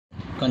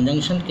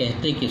Conjunction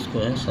कहते किसको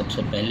है?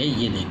 सबसे पहले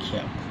ये देखिए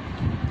आप,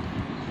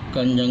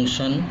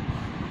 conjunction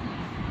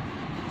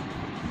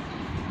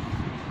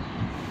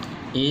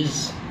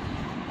is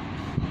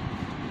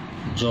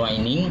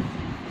joining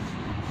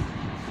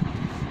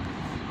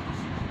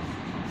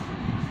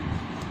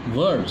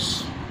words.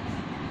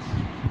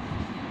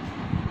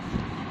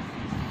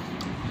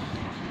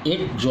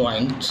 It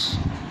joins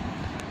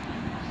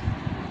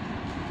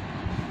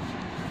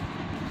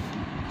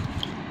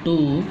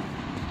two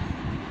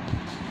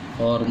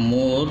or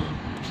more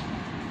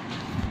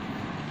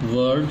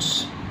words,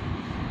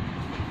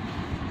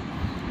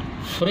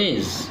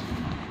 phrase,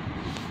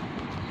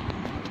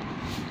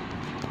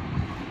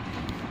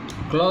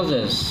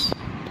 clauses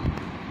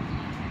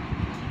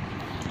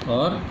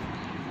और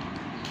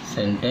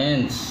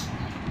सेंटेंस।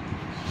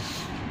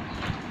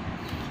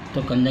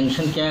 तो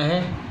कंजंक्शन क्या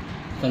है?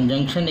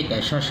 कंजंक्शन एक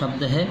ऐसा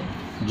शब्द है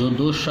जो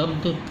दो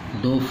शब्द,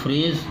 दो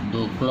फ्रेज,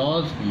 दो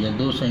क्लॉज या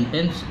दो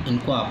सेंटेंस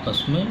इनको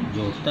आपस में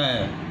जोड़ता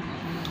है।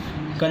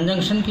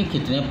 कंजंक्शन के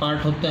कितने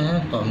पार्ट होते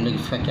हैं? तो हम लोग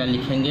इसका क्या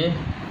लिखेंगे?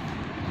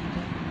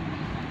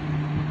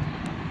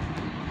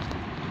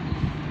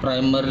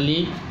 Primarily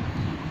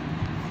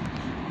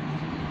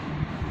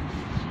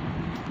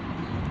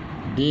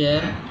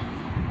there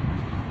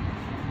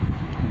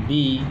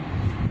be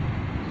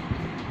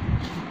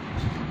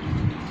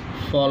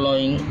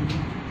following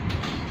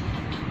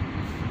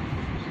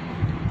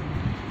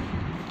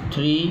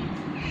three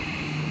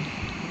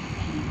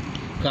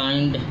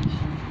kind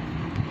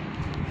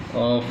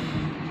of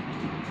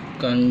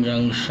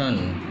conjunction,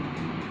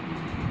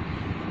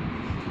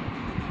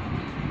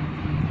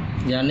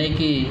 यानी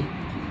कि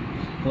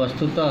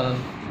वस्तुतः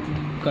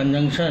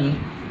कंजंक्शन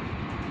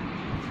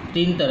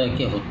तीन तरह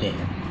के होते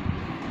हैं।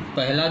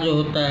 पहला जो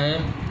होता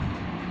है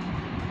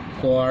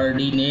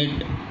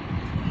कोऑर्डिनेट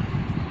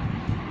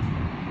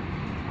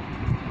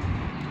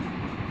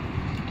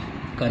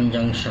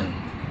कंजंक्शन।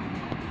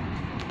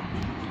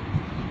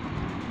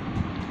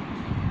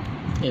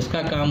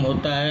 इसका काम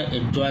होता है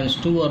इट जॉइंस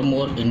टू और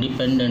more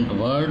independent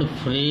word,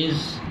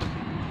 phrase,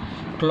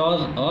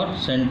 clause और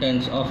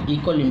sentence of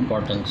equal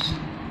importance.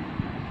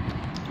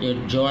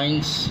 It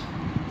joins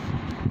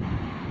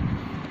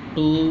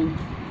to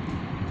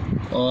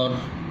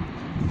और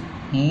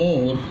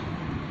मोर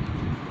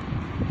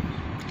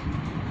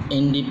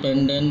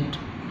independent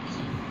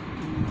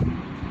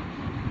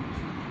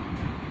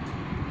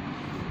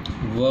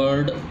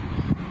word,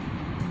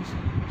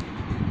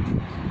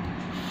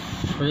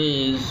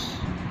 phrase,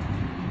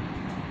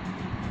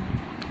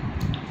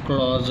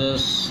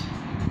 clauses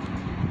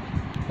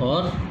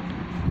और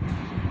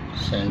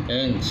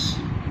sentence।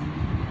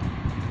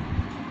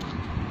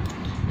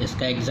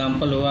 इसका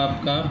एग्जाम्पल हुआ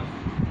आपका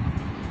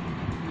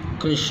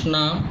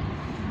Krishna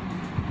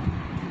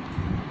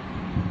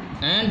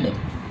and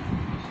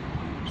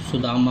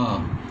Sudama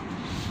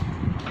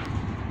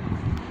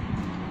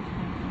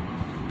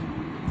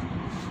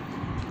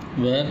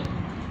were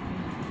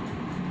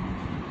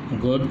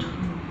good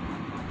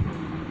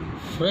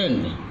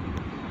friend।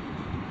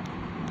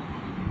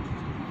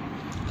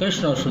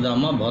 Krishna और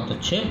सुदामा बहुत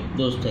अच्छे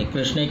दोस्त हैं।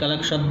 कृष्ण एक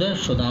अलग शब्द है,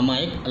 सुदामा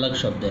एक अलग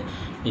शब्द है,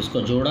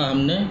 इसको जोड़ा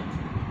हमने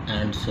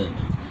एंड से,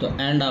 तो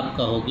एंड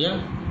आपका हो गया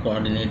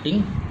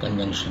कोऑर्डिनेटिंग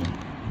कंजंक्शन।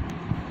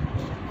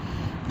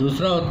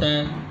 दूसरा होता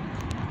है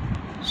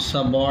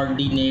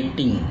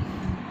सबऑर्डिनेटिंग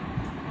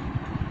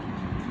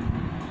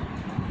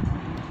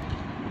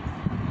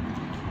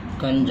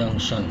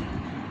कंजंक्शन।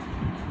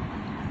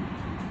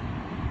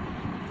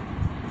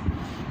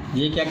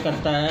 ये क्या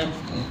करता है?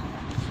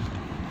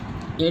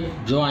 इट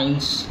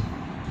जॉइंस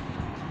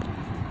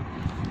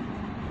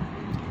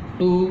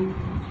टू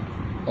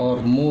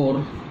और मोर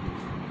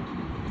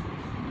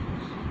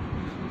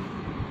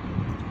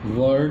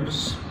वर्ड्स,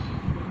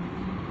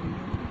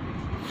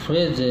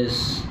 phrases,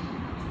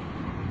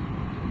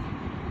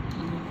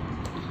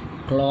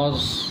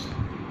 clause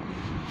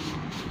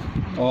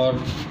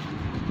और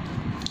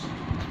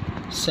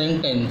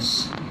sentence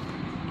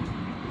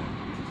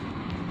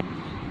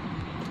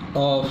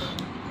of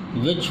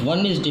which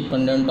one is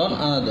dependent on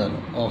another,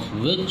 of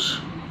which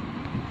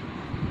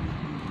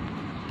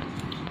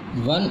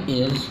one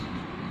is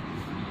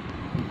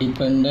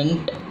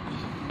dependent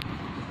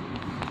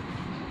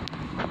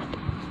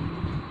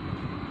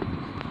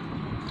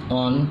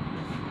on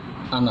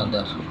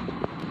another।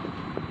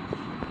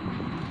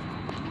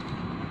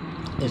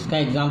 इसका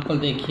एग्जाम्पल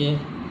देखिए,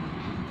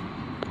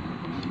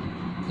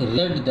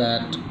 read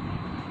that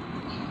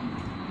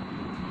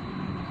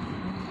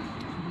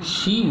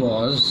she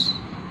was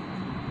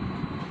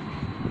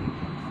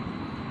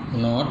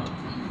not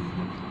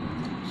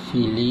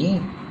feeling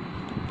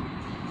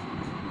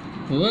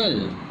well।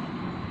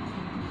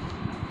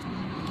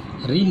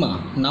 Reema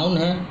noun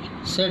है,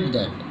 said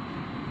that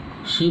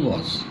she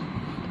was,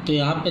 तो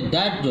यहाँ पे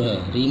that जो है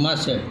Reema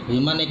said,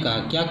 Reema ने कहा,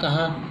 क्या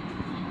कहा?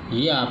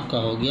 ये आपका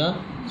हो गया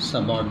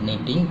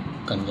सबऑर्डिनेटिंग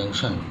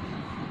कंजंक्शन।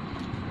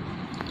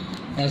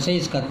 ऐसे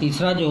इसका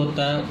तीसरा जो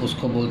होता है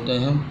उसको बोलते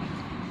हैं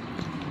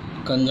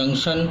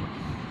conjunction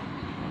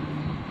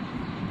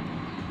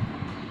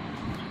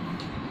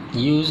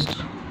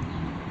used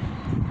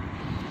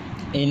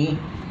in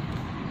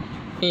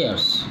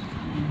pairs.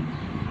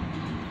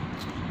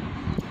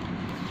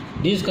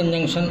 These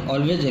conjunction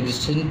always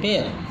exist in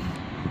pair.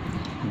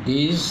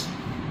 These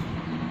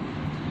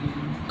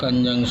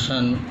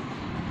conjunction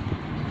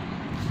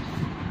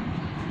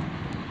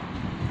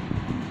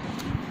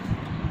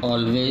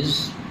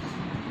always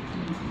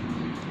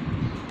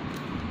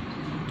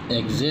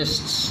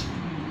exists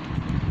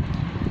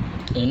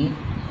in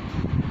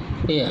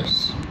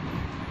pairs.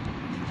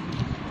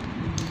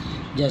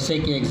 जैसे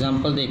कि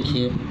एग्जाम्पल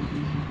देखिए,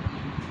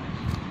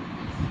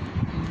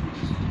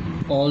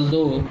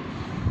 although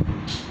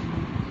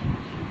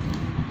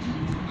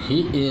he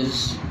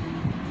is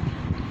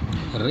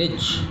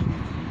rich,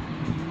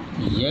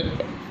 yet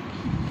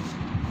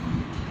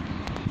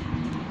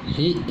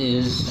he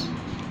is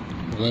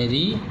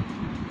very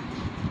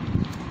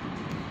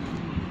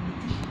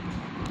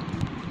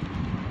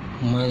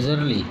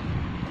miserly.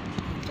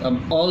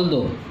 अब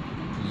although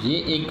ये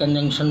एक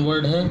कंजंक्शन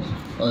वर्ड है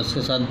और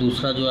इसके साथ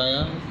दूसरा जो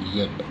आया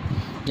येट,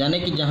 यानी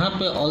कि जहाँ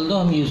पे ऑल्दो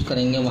हम यूज़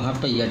करेंगे वहाँ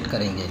पे येट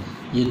करेंगे।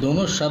 ये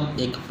दोनों शब्द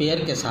एक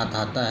पेयर के साथ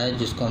आता है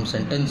जिसको हम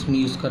सेंटेंस में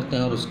यूज़ करते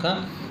हैं और उसका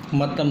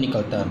मतलब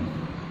निकलता है।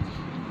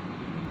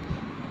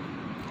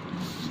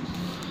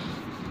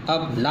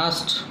 अब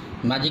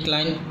लास्ट मैजिक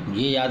लाइन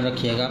ये याद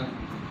रखिएगा,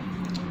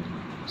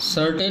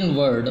 certain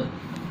word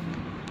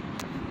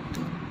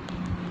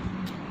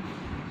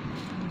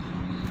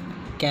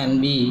can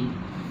be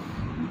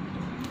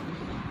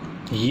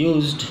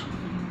used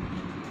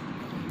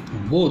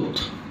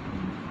both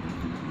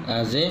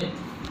as a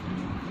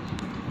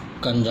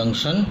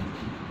conjunction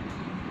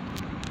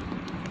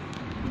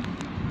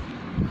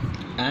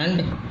and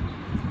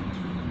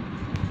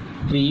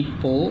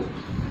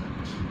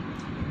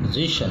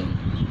preposition.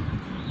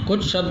 कुछ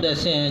शब्द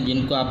ऐसे हैं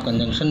जिनको आप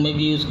कंजंक्शन में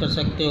भी यूज़ कर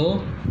सकते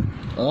हो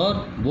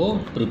और वो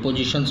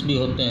प्रीपोजिशंस भी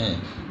होते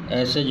हैं।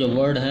 ऐसे जो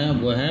वर्ड हैं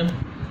वो हैं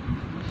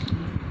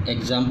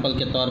एग्जाम्पल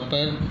के तौर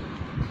पर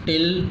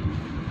टिल,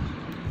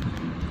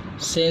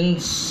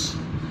 सिंस,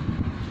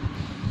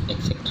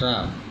 एक्सेट्रा।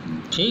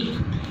 ठीक,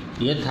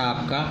 ये था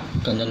आपका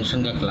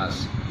कंजंक्शन का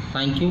class.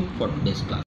 Thank you for this class.